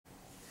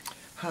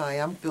Hi,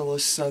 I'm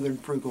Phyllis,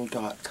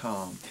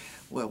 SouthernFrugal.com.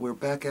 Well, we're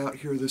back out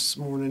here this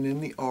morning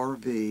in the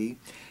RV,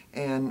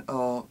 and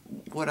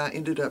what I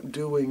ended up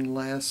doing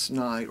last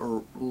night,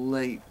 or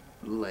late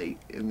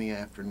in the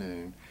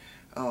afternoon,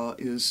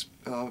 is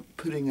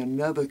putting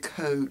another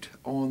coat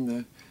on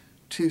the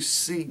two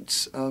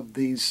seats of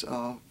these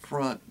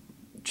front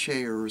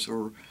chairs,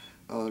 or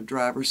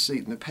driver's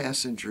seat and the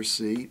passenger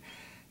seat.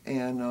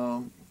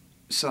 And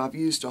so I've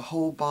used a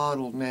whole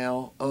bottle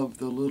now of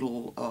the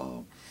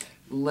little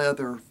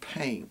leather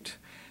paint,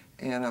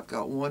 and I've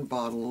got one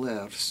bottle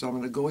left. So I'm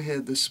going to go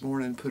ahead this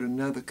morning and put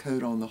another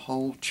coat on the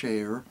whole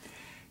chair,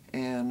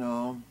 and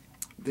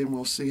then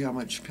we'll see how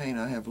much paint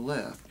I have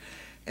left.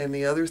 And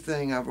the other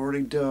thing I've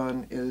already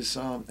done is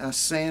I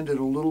sanded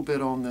a little bit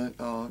on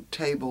the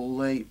table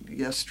late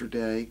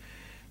yesterday,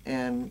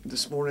 and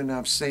this morning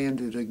I've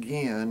sanded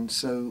again,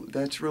 so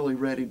that's really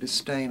ready to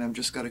stain. I've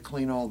just got to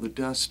clean all the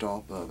dust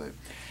off of it.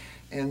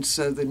 And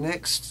so the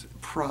next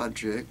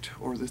project,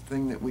 or the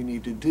thing that we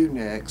need to do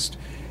next,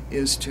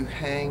 is to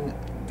hang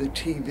the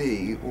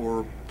TV,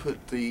 or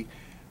put the,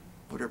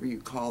 whatever you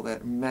call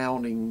that,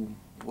 mounting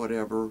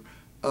whatever,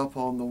 up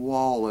on the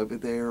wall over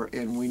there,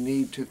 and we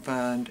need to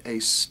find a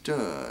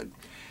stud.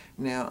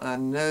 Now, I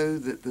know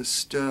that the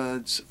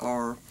studs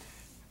are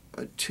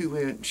a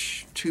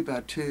 2-inch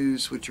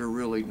 2x2s, which are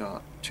really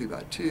not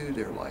 2x2,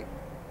 they're like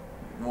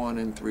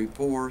 1 3/4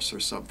 or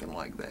something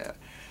like that.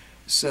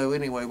 So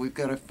anyway, we've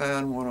got to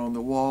find one on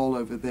the wall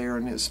over there,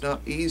 and it's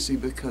not easy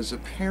because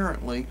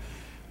apparently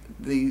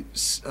the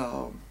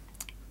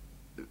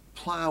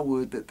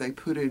plywood that they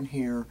put in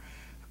here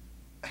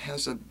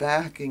has a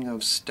backing of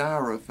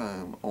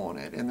styrofoam on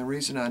it. And the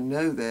reason I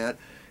know that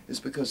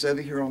is because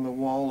over here on the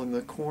wall in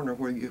the corner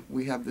where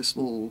we have this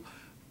little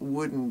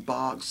wooden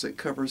box that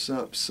covers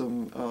up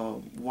some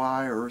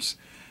wires,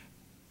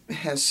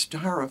 has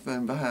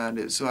styrofoam behind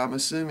it. So I'm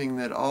assuming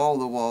that all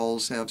the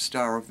walls have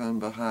styrofoam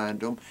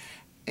behind them,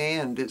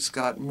 and it's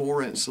got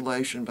more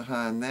insulation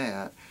behind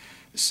that.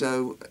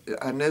 So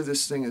I know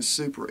this thing is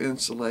super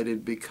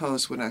insulated,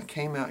 because when I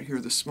came out here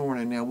this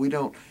morning, now we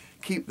don't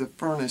keep the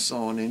furnace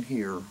on in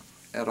here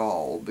at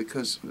all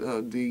because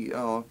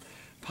the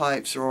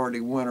pipes are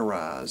already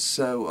winterized.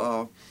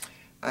 So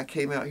I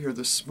came out here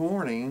this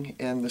morning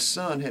and the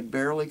sun had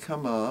barely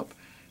come up,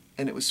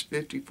 and it was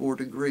 54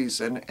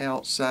 degrees, and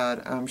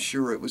outside I'm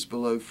sure it was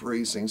below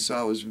freezing. So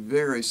I was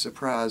very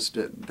surprised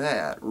at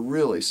that,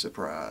 really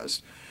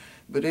surprised.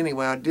 But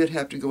anyway, I did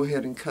have to go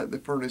ahead and cut the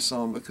furnace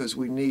on because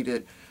we need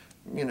it,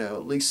 you know,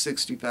 at least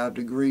 65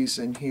 degrees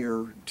in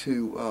here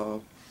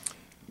to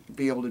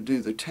be able to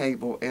do the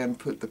table and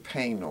put the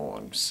paint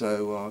on.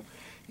 So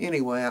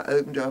anyway, I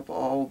opened up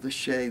all the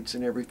shades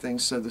and everything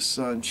so the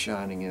sun's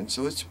shining in.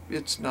 So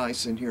it's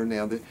nice in here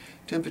now. The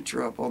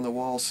temperature up on the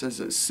wall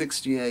says it's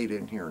 68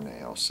 in here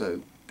now,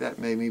 so that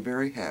made me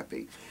very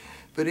happy.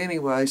 But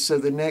anyway, so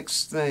the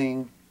next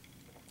thing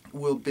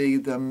will be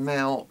the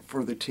mount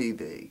for the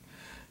TV.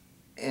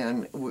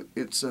 And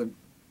it's a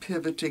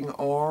pivoting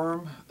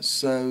arm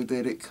so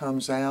that it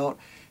comes out,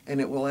 and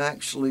it will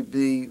actually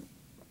be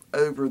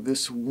over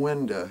this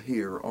window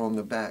here on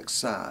the back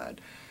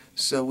side.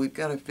 So we've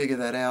got to figure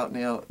that out.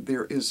 Now,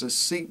 there is a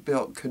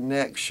seatbelt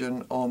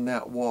connection on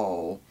that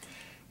wall,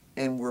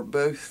 and we're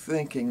both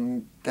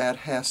thinking that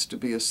has to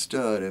be a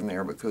stud in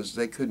there because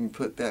they couldn't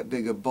put that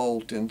big a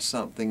bolt in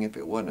something if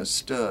it wasn't a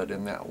stud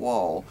in that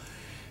wall.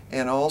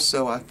 And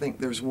also, I think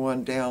there's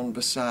one down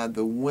beside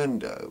the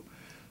window.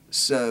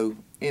 So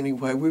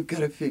anyway, we've got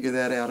to figure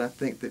that out. I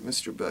think that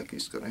Mr.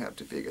 Bucky's going to have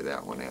to figure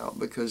that one out,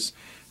 because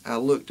I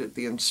looked at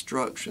the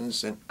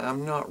instructions and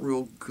I'm not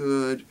real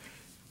good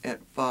at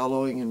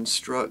following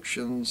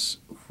instructions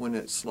when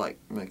it's like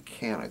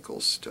mechanical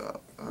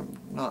stuff. I'm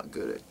not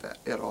good at that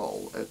at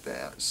all at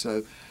that.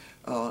 So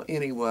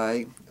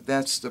anyway,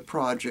 that's the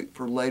project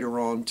for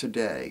later on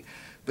today.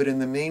 But in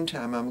the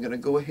meantime, I'm going to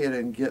go ahead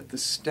and get the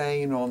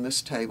stain on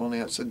this table.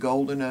 Now, it's a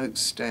golden oak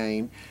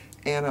stain,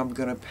 and I'm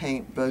going to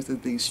paint both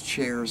of these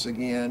chairs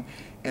again,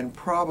 and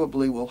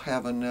probably will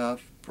have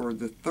enough for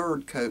the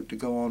third coat to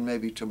go on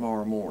maybe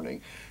tomorrow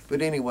morning.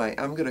 But anyway,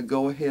 I'm going to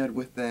go ahead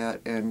with that,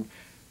 and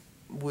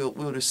we'll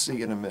just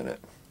see in a minute.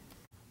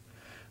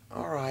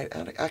 Alright,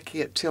 I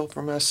can't tell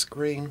from my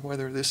screen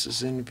whether this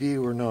is in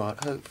view or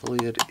not.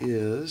 Hopefully it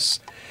is.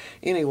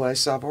 Anyway,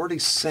 so I've already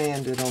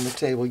sanded on the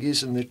table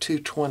using the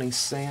 220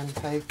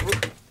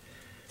 sandpaper.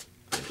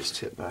 I just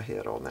hit my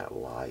head on that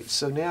light.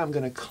 So now I'm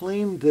going to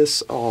clean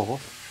this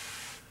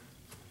off.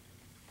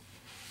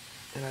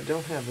 And I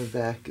don't have a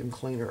vacuum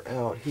cleaner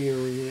out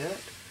here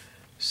yet.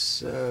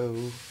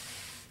 So,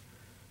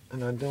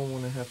 and I don't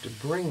want to have to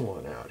bring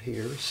one out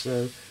here.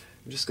 So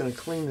I'm just going to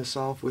clean this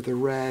off with a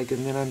rag,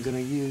 and then I'm going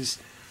to use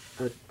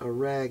a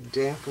rag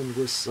dampened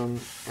with some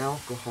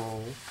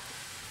alcohol.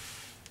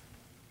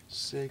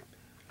 See?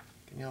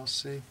 Can y'all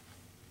see?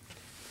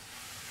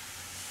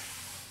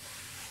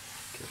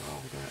 Get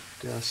all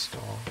that dust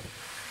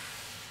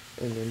off,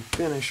 and then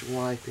finish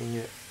wiping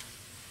it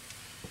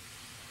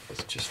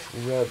with just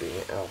rubbing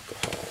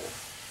alcohol.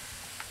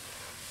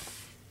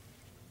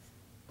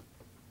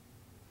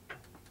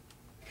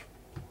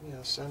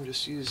 Yes, I'm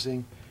just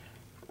using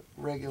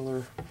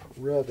regular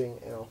rubbing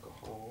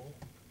alcohol.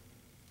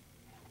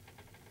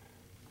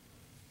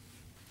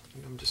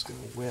 And I'm just going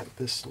to wet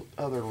this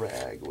other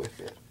rag with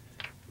it.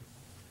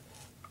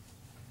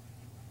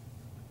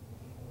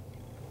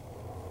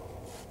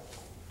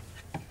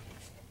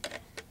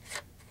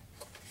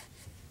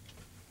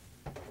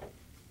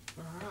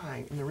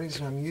 Alright, and the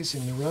reason I'm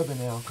using the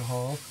rubbing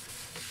alcohol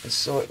is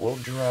so it will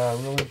dry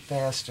really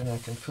fast and I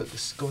can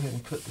go ahead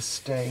and put the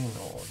stain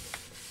on.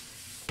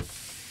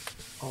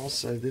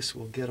 Also, this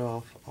will get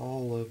off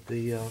all of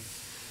the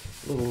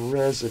little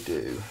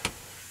residue.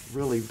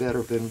 Really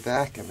better than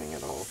vacuuming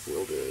it off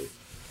will do.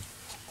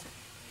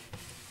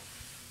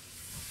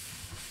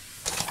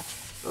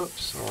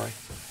 Oops, sorry,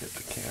 hit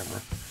the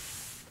camera.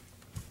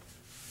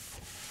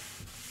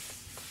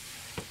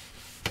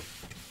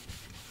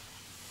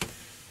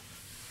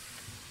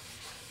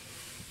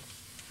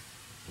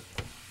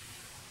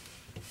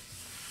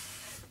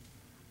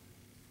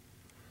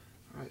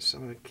 Alright, so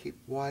I'm going to keep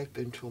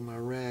wiping until my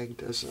rag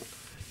doesn't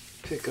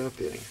pick up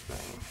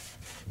anything.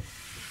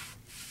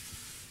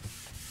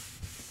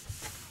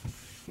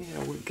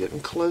 Yeah, we're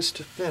getting close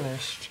to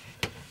finished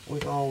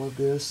with all of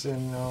this,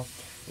 and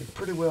we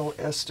pretty well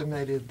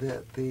estimated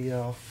that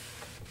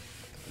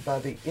by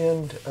the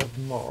end of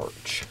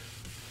March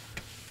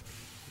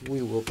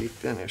we will be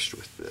finished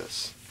with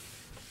this.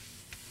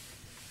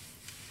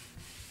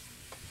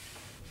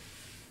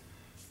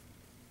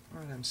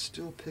 Alright, I'm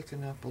still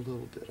picking up a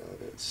little bit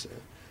of it, so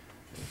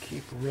I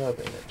keep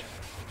rubbing it.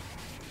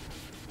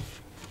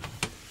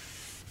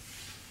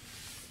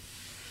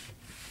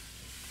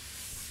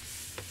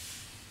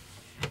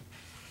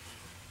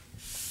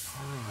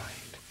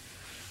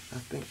 I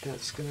think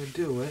that's going to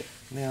do it.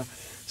 Now,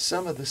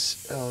 some of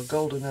this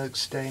golden oak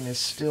stain is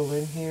still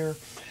in here,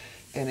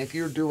 and if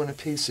you're doing a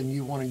piece and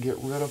you want to get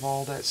rid of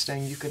all that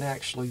stain, you can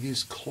actually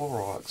use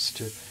Clorox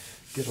to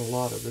get a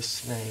lot of the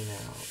stain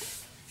out.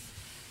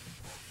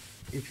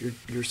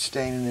 If you're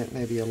staining it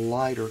maybe a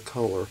lighter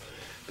color,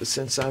 but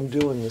since I'm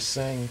doing the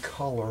same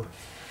color,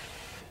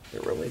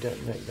 it really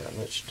doesn't make that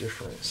much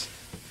difference.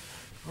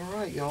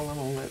 Alright, y'all, I'm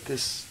going to let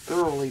this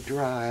thoroughly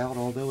dry out,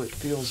 although it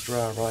feels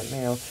dry right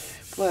now.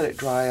 Let it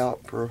dry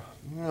out for,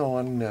 oh,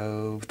 I don't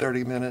know,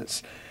 30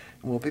 minutes,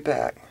 and we'll be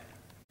back.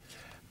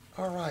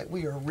 Alright,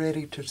 we are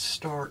ready to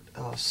start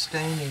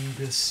staining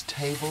this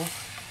table.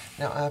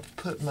 Now, I've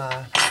put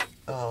my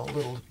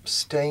little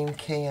stain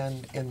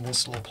can in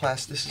this little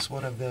plastic. This is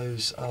one of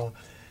those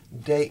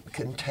date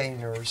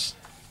containers.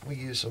 We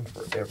use them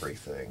for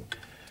everything,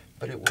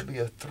 but it will be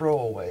a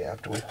throwaway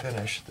after we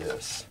finish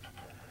this.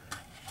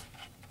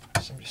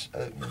 So I'm just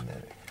opening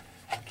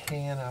that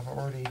can. I've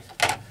already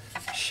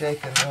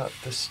shaken up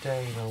the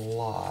stain a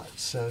lot,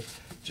 so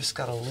just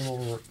got a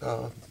little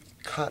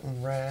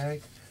cotton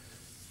rag.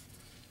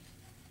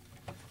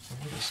 And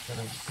we're just going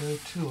to go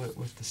to it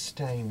with the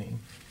staining.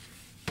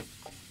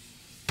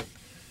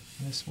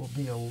 And this will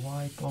be a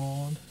wipe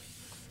on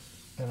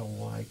and a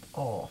wipe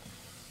off.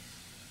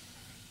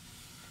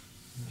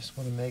 You just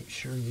want to make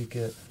sure you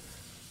get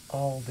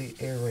all the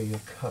area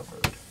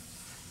covered.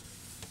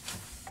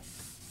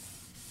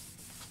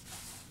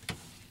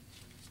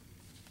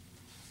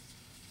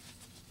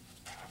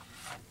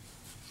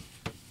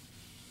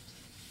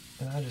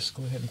 And I just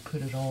go ahead and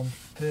put it on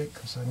thick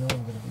because I know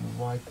I'm going to be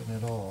wiping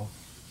it off.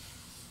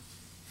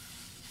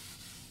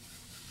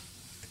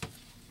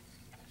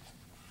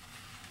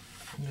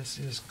 And this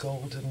is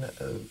golden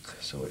oak,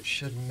 so it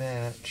should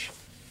match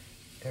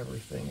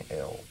everything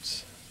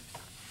else.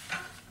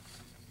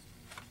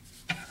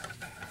 You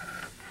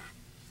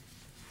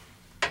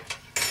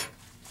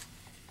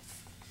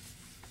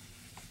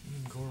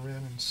can go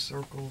around in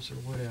circles or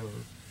whatever.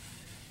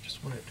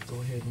 Just want it to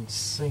go ahead and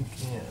sink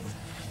in.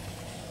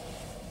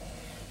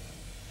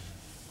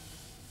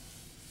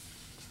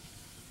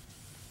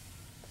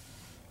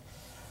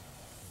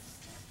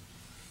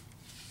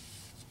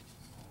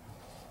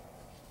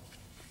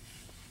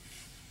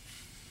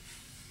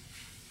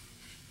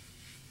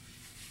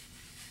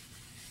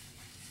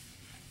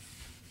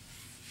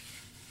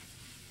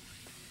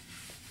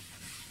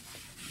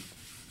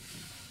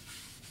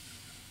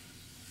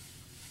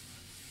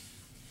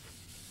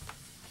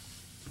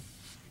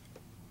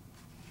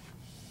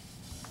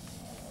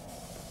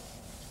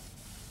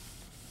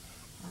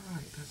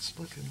 It's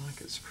looking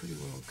like it's pretty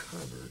well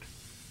covered.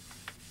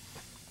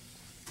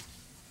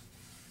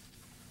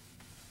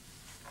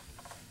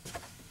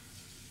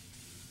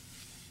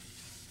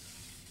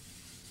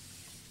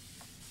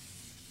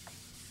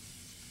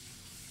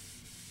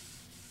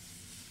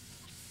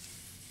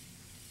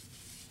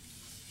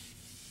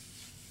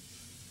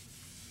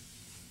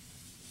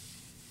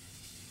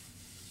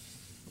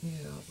 Yeah,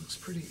 it looks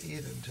pretty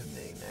even to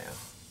me now.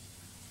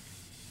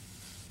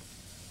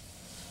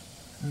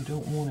 You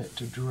don't want it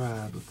to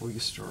dry before you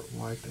start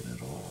wiping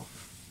it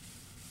off.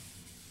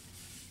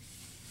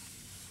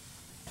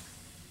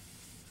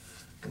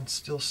 You can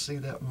still see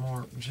that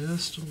mark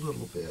just a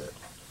little bit.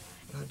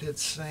 I did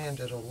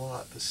sand it a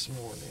lot this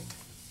morning.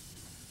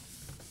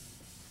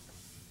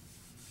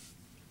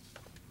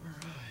 All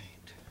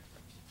right.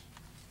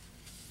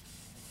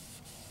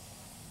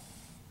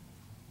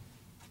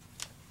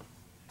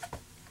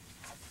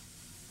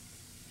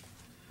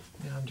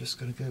 just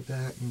going to go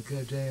back and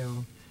go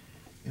down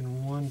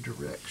in one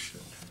direction.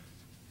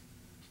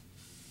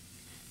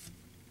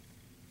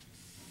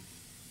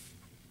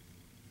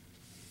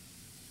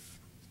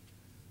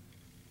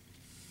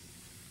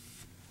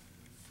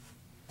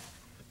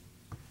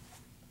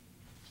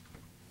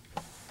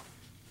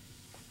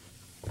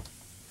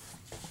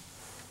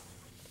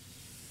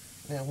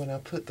 Now when I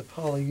put the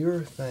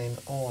polyurethane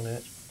on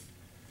it,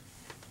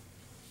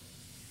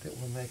 that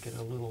will make it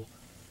a little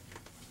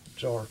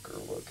darker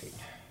looking.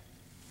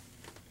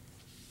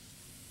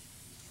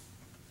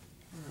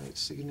 Alright,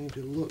 so you need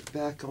to look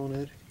back on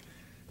it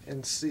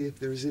and see if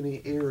there's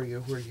any area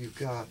where you've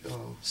got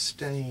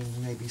stain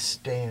maybe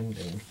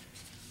standing.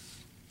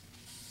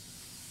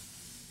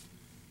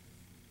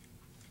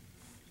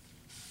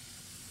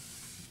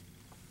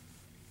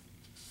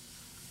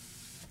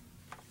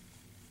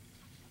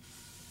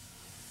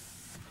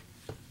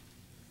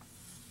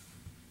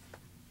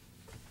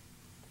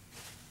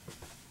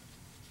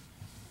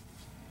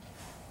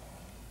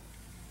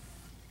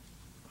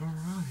 Alright,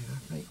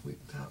 I think we've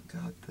about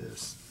got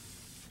this.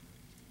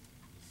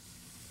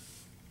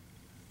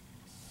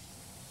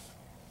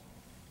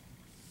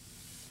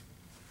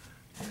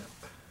 Yep,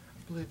 I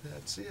believe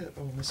that's it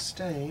on the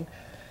stain.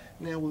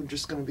 Now we're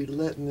just going to be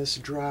letting this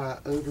dry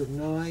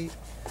overnight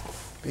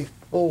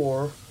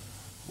before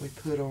we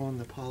put on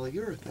the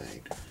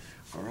polyurethane.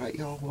 Alright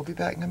y'all, we'll be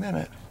back in a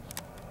minute.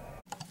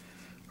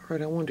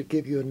 Alright, I wanted to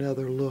give you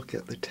another look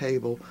at the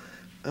table.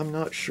 I'm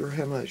not sure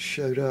how much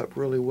showed up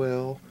really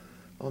well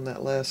on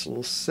that last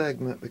little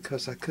segment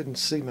because I couldn't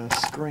see my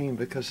screen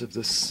because of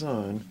the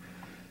sun.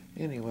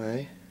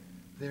 Anyway,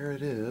 there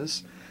it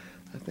is.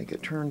 I think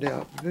it turned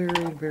out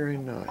very, very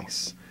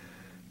nice.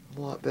 A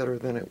lot better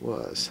than it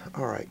was.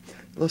 Alright,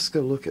 let's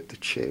go look at the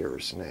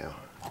chairs now.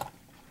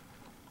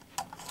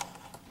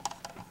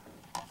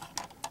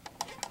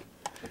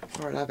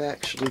 Alright, I've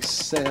actually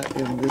sat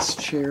in this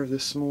chair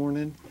this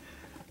morning,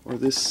 or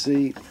this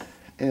seat,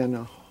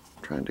 and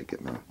trying to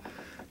get my,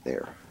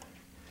 there.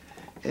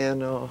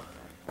 And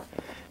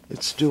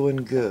it's doing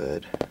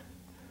good.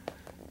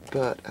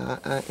 But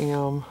I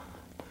am,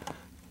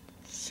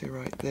 see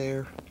right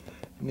there,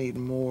 need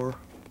more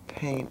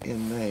paint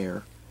in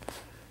there.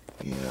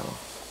 You know,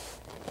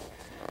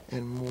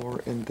 and more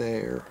in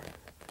there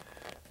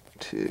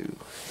too.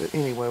 But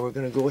anyway, we're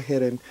going to go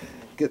ahead and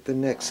get the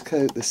next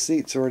coat. The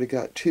seat's already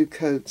got 2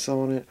 coats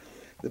on it.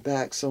 The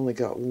back's only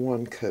got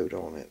 1 coat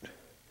on it.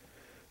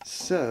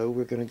 So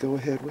we're going to go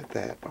ahead with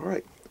that.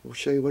 Alright, we'll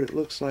show you what it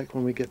looks like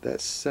when we get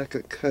that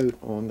second coat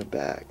on the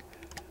back.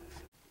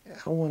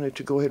 I wanted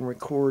to go ahead and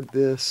record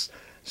this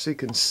so you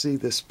can see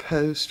this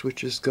post,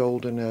 which is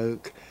golden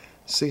oak.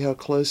 See how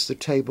close the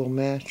table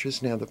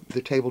matches. Now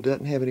the table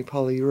doesn't have any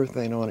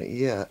polyurethane on it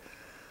yet,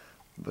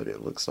 but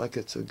it looks like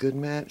it's a good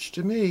match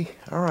to me.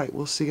 Alright,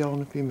 we'll see y'all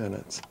in a few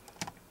minutes.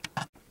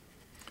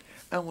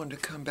 I wanted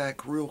to come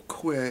back real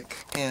quick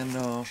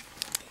and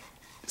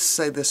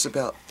say this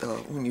about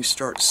when you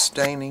start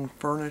staining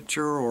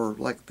furniture or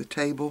like the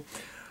table.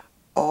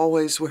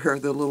 Always wear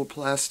the little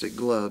plastic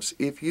gloves.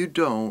 If you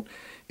don't,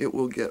 it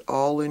will get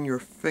all in your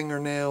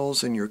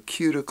fingernails and your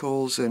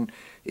cuticles and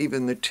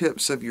even the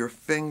tips of your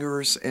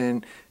fingers,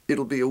 and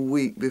it'll be a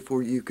week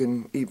before you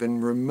can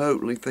even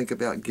remotely think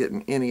about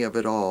getting any of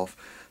it off.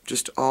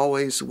 Just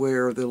always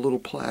wear the little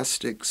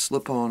plastic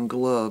slip-on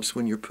gloves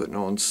when you're putting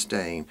on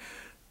stain.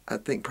 I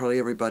think probably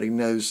everybody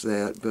knows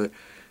that, but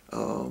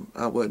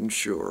I wasn't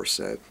sure.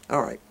 So,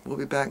 alright, we'll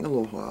be back in a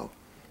little while.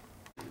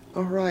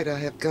 Alright, I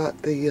have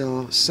got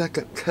the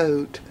second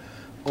coat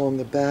on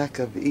the back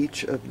of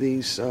each of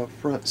these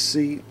front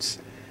seats.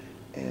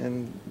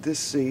 And this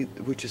seat,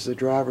 which is the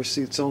driver's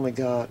seat, it's only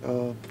got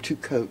 2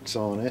 coats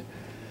on it.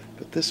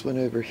 But this one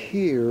over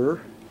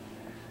here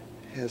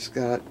has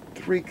got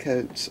 3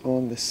 coats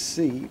on the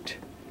seat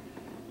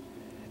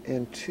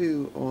and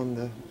 2 on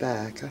the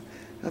back.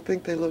 I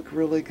think they look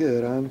really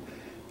good. I'm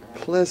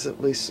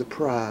pleasantly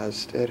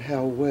surprised at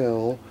how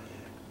well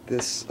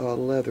this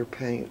leather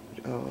paint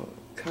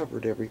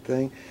covered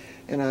everything.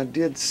 And I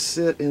did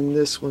sit in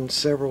this one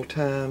several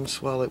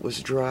times while it was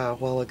dry a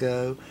while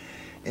ago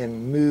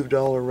and moved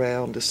all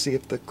around to see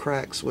if the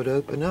cracks would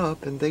open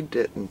up, and they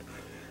didn't.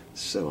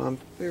 So I'm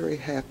very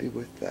happy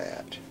with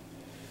that.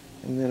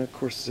 And then of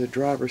course the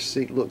driver's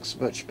seat looks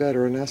much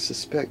better, and I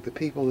suspect the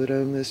people that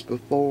owned this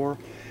before,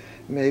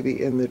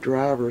 maybe in the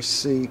driver's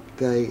seat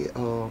they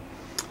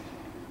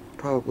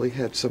probably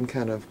had some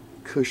kind of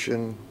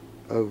cushion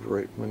over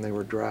it when they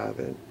were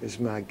driving, is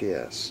my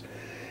guess.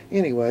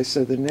 Anyway,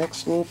 so the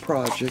next little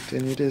project,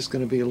 and it is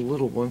going to be a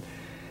little one,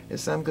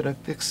 is I'm going to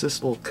fix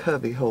this little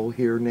cubby hole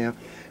here. Now,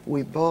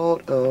 we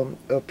bought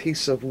a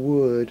piece of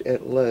wood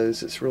at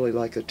Lowe's. It's really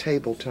like a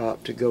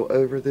tabletop to go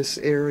over this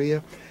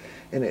area,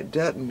 and it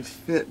doesn't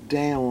fit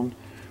down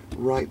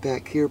right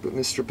back here, but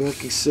Mr.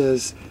 Bucky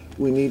says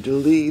we need to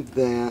leave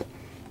that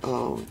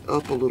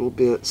up a little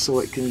bit so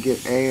it can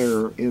get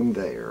air in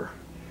there.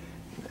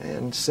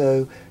 And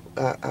so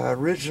I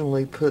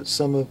originally put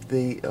some of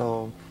the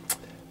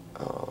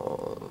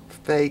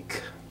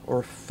fake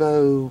or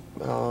faux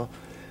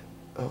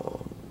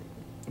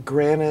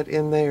granite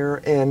in there,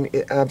 and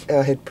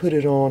I had put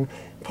it on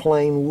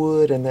plain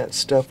wood, and that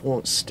stuff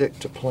won't stick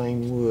to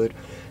plain wood.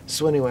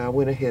 So anyway, I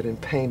went ahead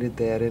and painted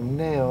that, and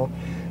now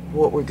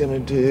what we're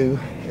going to do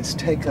is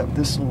take up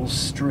this little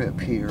strip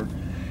here,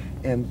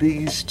 and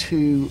these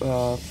two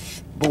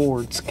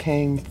boards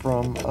came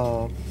from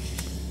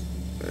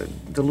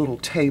the little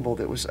table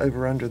that was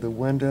over under the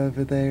window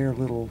over there,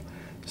 little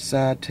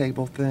side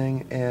table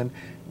thing, and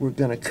we're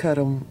going to cut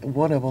them,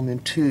 one of them in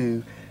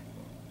two,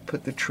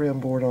 put the trim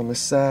board on the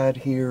side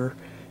here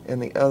and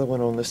the other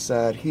one on the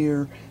side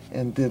here,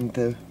 and then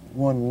the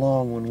one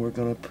long one we're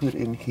going to put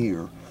in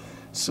here.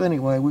 So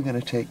anyway, we're going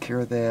to take care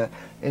of that,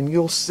 and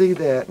you'll see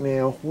that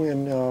now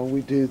when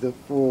we do the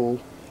full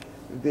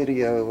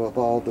video of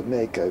all the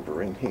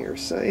makeover in here.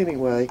 So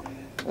anyway,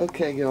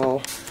 okay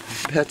y'all,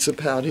 that's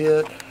about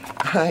it.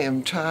 I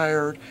am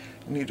tired.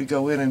 I need to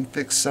go in and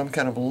fix some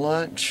kind of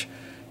lunch,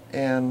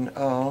 and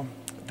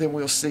then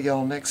we'll see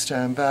y'all next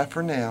time. Bye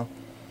for now.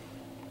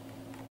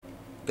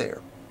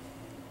 There.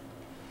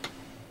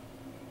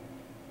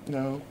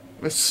 No,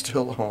 it's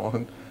still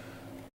on.